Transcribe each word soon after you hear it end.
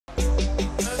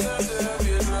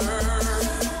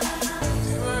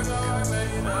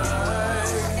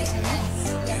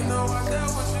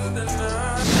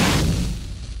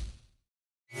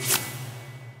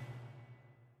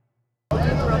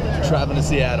to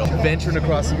Seattle. Venturing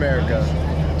across America,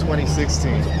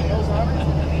 2016.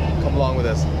 Come along with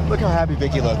us. Look how happy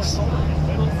Vicky looks.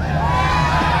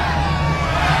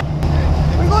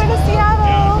 We're going to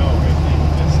Seattle.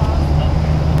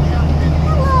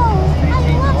 Hello. I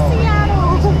love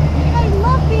Seattle. I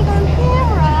love being on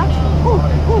camera.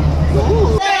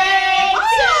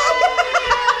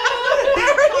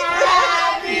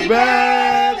 Happy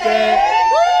birthday.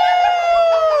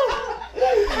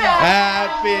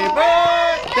 Happy birthday.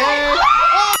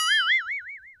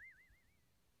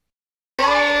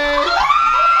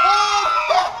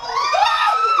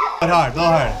 Hard, blow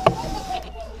hard.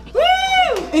 Woo!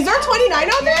 Is there 29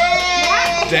 out there?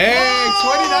 Yeah. Dang,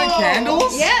 29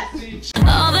 candles? Yep.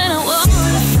 All that I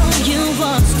wanted from you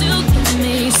was to give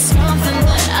me something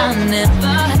that I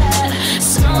never had,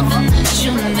 something that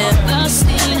you never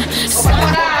seen.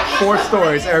 4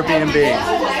 stories, Airbnb.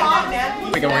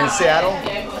 Think we're in Seattle?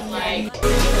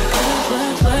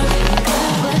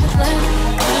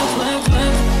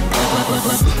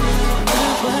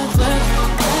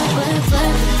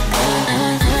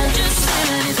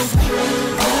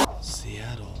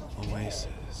 Seattle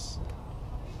Oasis.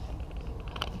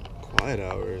 Quiet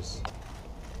hours.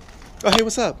 Oh, hey,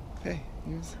 what's up? Hey.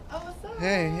 Oh, what's up?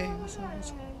 Hey, what's up?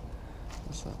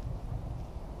 What's up?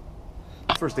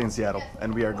 First day in Seattle,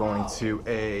 and we are going to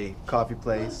a coffee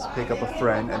place, pick up a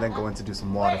friend, and then go in to do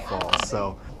some waterfalls.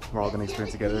 So we're all gonna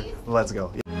experience together. Let's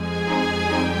go.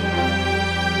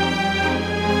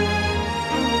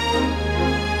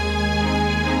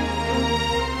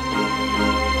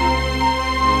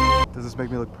 Does this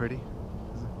make me look pretty?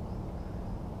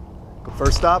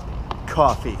 First stop,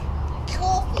 coffee.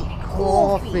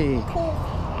 Coffee.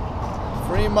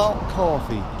 Fremont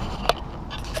coffee.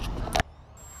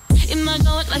 It might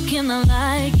go like and I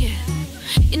like it.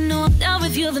 You know I'm down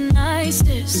with you the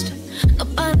nicest.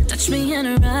 Nobody touched me in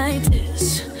a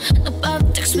righteous.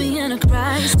 Nobody touched me in a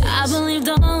crisis. I believed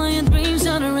all of your dreams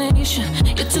generation.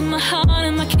 You took my heart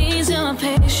and my keys and my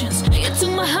patience. You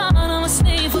took my heart, I'm a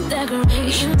slave for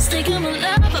decorations. Taking my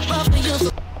love above you.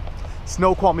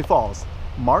 Squalmie Falls,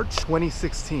 March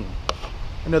 2016.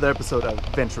 Another episode of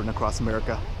Venturing Across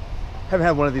America. Haven't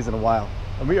had one of these in a while.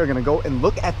 And we are gonna go and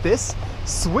look at this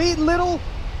sweet little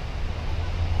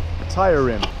tire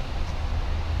rim.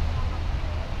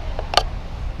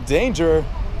 Danger,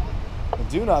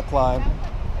 do not climb.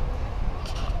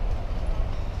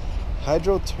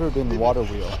 Hydro turbine water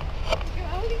wheel.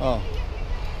 Oh,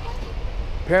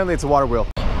 apparently it's a water wheel.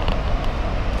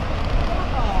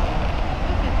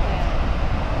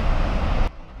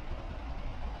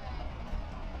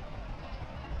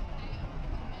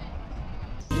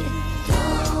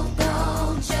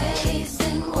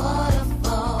 Chasin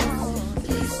Waterfalls.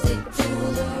 Please stick to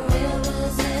the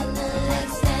rivers and the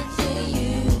lakes that you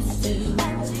used to.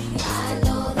 I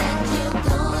know that you're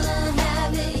gonna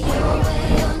have it your way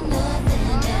or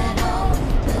nothing at all.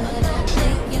 But I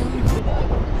think you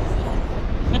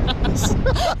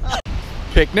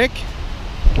Picnic.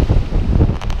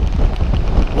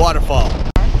 Waterfall.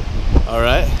 All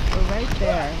right. We're right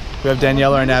there. We have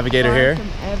Danielle, our navigator here, From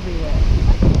everywhere.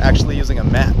 actually using a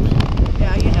map.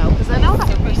 Yeah, you know, because I know how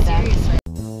to read that.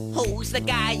 Who's the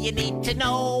guy you need to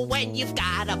know when you've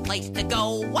got a place to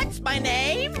go? What's my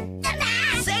name?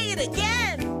 Say it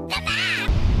again.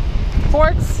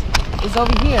 Forks is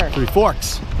over here. 3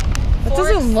 Forks. That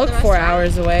doesn't look 4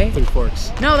 hours away. 3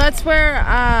 Forks. No, that's where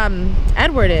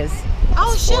Edward is.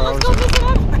 Oh shit, let's go visit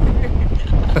Edward.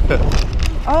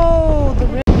 Oh, the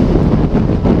river.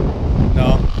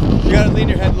 No, you gotta lean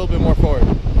your head a little bit more forward.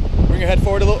 Bring your head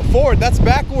forward a little. Forward, that's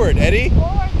backward, Eddie.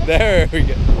 Forward. There we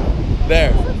go.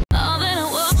 There. all that I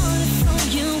wanted from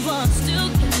you was to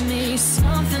give me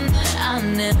something that I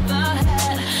never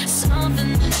had,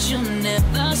 something that you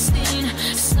never seen,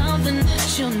 something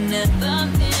that you never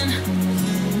been.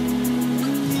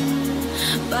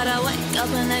 But I wake up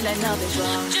and act like nothing's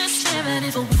wrong. Just staring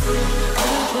at the work.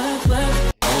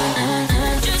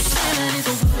 Just staring at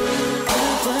the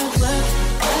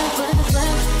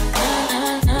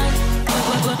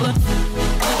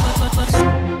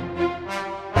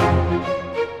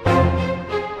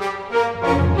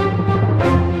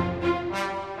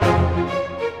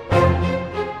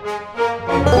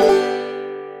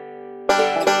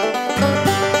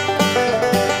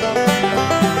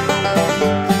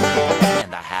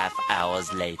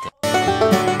later.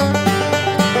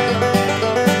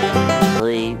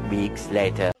 3 weeks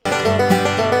later.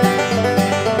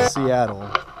 Seattle,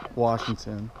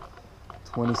 Washington,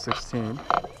 2016.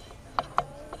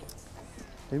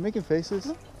 Are you making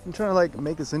faces? I'm trying to like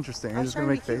make this interesting. You're just gonna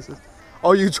make faces?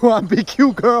 Oh, you trying to be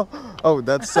cute, girl? Oh,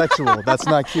 that's sexual. That's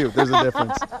not cute. There's a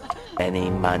difference.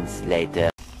 Many months later.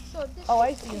 Oh,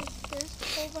 I see. There's a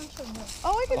whole bunch of them.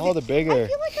 Oh, I can Oh, the bigger. I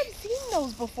feel like I've seen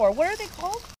those before. What are they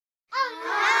called?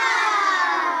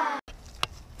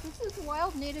 This is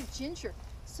wild native ginger.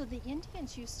 So the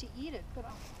Indians used to eat it, but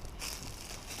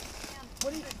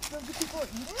what do you think? The people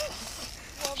eat it?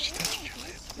 Well, the Indians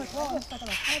used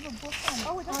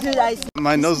to.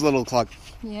 My nose little clock.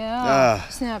 Yeah.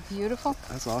 Isn't that beautiful?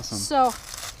 That's awesome. So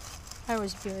I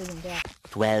was buried in death.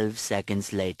 12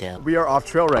 seconds later. We are off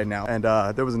trail right now, and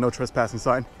there was a no trespassing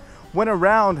sign. Went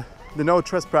around the no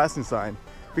trespassing sign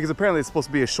because apparently it's supposed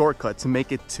to be a shortcut to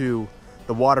make it to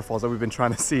the waterfalls that we've been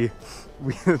trying to see.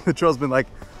 The trail's been like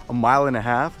a mile and a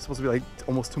half. It's supposed to be like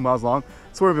almost 2 miles long.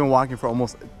 So we've been walking for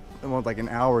almost like an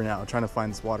hour now trying to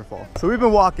find this waterfall. So we've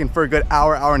been walking for a good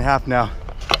hour and a half now.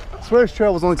 I swear this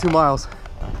trail was only 2 miles,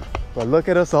 but look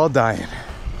at us all dying.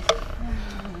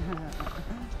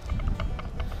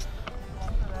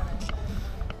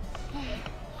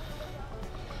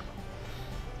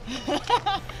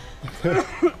 Do you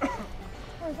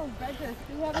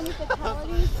have any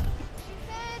fatalities?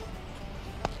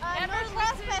 No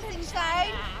trespassing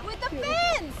sign with the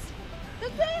fence.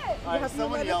 That's it. Alright,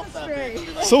 someone yell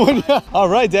that. Someone yell. All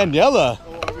right, Daniela.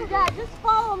 Yeah, just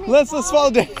follow me. Let's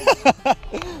follow Dan.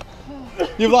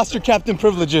 You've lost your captain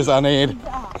privileges, Anaid.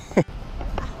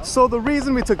 So the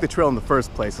reason we took the trail in the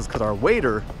first place is because our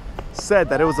waiter said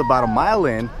that it was about a mile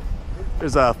in.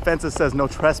 There's a fence that says no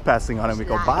trespassing on it. We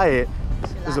go by it.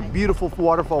 There's a beautiful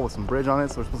waterfall with some bridge on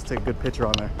it, so we're supposed to take a good picture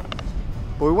on there.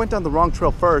 But we went down the wrong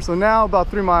trail first, so now about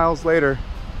 3 miles later,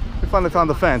 we finally found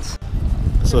the fence.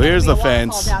 So here's the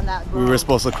fence we were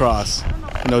supposed to cross.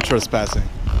 No trespassing.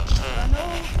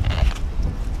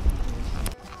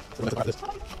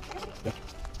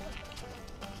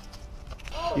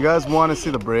 You guys want to see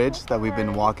the bridge that we've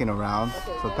been walking around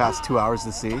for the past 2 hours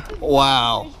to see?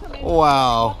 Wow.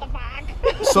 Wow.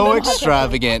 So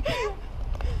extravagant.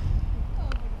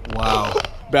 Wow.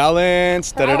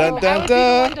 Balance. Da, da, da, da,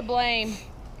 da. To blame.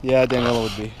 Yeah, Daniela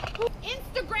would be.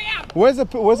 Instagram. Where's the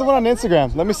one on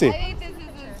Instagram? Let me see. I think this is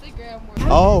Instagram.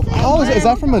 Oh, is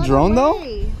that from a drone though?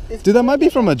 Dude, that might be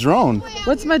from a drone.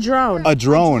 What's my drone? A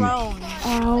drone.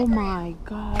 Oh my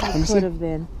god, me it see. could have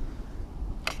been.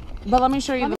 But let me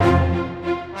show you the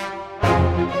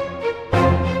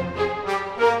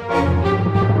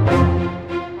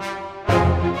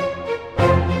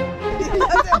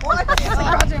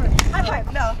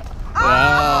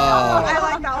Wow. I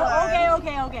like that one.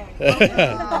 Okay.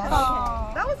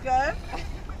 That was good.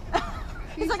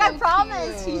 He's like, I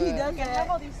promise. He does it. Have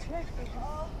all these tricks.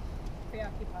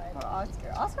 Preoccupied.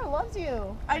 Oscar loves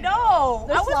you. I know.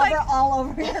 There's I was like, all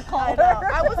over your collar.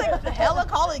 I was like hella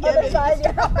calling him.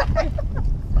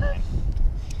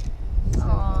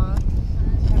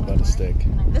 About a stick.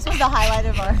 This was the highlight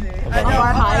of our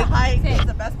Our hike is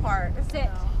the best part. sit.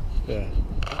 Yeah.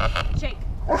 Shake.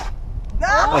 No.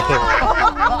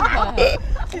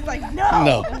 She's like, no.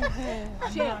 No.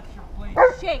 Shake.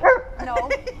 Shake. No.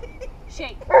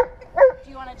 Shake. Do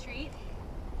you want a treat?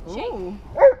 Shake.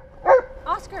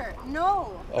 Oscar,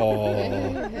 no. Oh.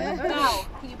 Bow.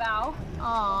 Can you bow?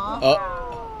 Aww.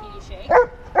 Oh. Can you shake?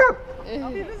 He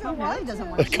doesn't He want doesn't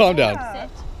want to. Calm down.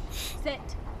 Sit.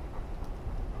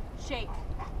 Shake.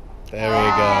 There we go.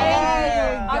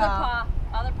 Other paw.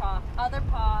 Other paw. Other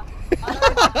paw.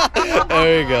 Other paw.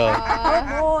 There we go. Good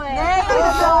boy.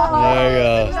 There we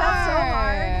go. Was that so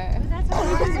hard?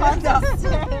 Was that so hard?